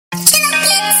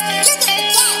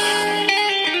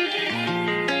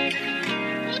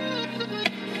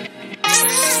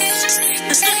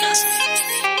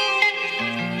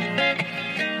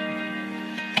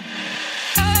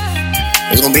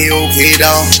gon' be okay,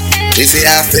 dawg. They say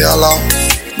I fell off,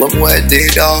 but what they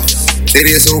dawg? Say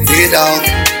it's okay, dawg.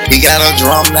 He got a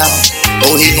drum now,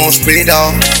 oh he gon' spit,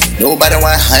 dawg. Nobody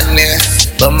want honey,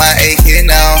 but my AK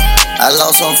now. I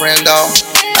lost some friend, dawg.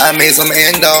 I made some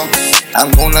end, dawg.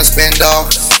 I'm gonna spend,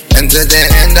 dawg, until the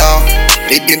end, dawg.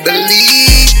 They didn't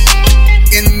believe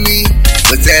in me,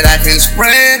 but that I can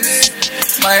spread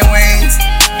my wings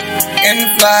and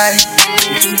fly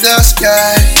to the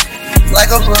sky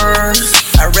like a bird.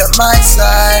 I rep my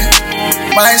side,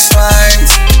 my slimes,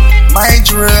 my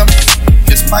drip,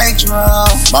 it's my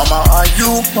drum. Mama, are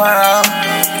you proud?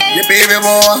 Your baby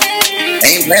boy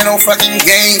ain't playing no fucking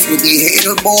games with these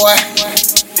haters, boy.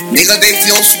 Nigga, they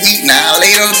feel sweet now,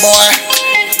 later, boy.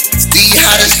 Steve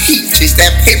hot as heat, it's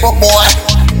that paper, boy.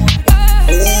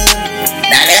 Ooh,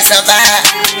 now that's a vibe.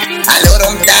 I let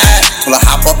them die, so I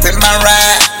hop up in my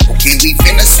ride. Okay, we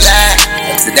finna slide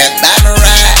to that battle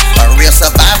ride. A real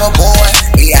survivor, boy.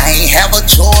 Hey, I ain't have a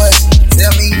choice.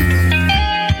 Tell me,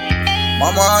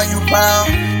 mama, are you proud?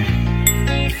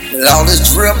 With all this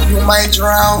drip, you might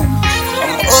drown.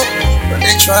 I'm up, but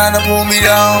they tryna pull me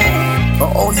down.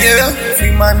 Oh yeah,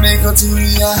 free my nigga to the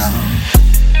out.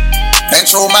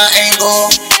 Control my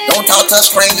angle, don't talk to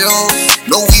strangers.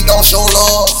 No, we don't show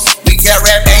love. We can't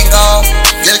rap angle,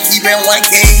 just keep it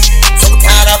 1K. So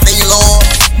tired of the Lord.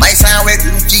 Might sound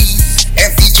refugee and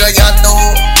feature young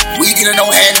dude. We get no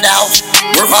handouts.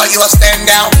 Work hard, you a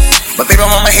standout. But baby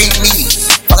mama hate me.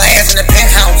 Fuck her ass in the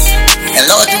penthouse. And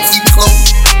Lord, you keep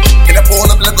close. Can I pull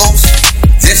up the ghost?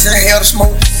 Just inhale the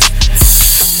smoke.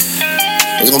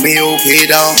 It's gon' be okay,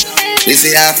 dawg. They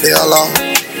say I fell off,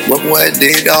 but what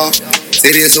they dawg?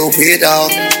 Say it's okay,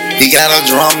 dawg. He got a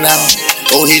drum now,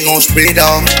 oh he gon' spit,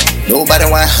 dawg. Nobody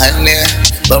want honey,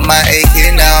 but my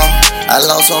AK now. I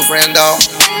lost some friend, dawg.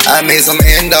 I made some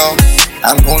end, dawg.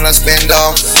 I'm gonna spend,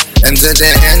 dawg, until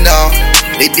the end, dawg.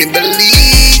 They didn't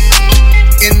believe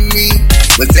in me,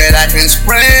 but that I can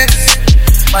spread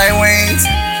my wings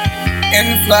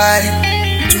and fly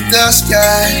to the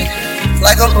sky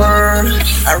like a bird.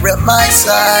 I rep my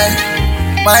side,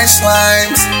 my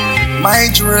slimes, my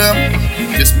drip,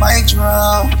 just my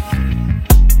drum.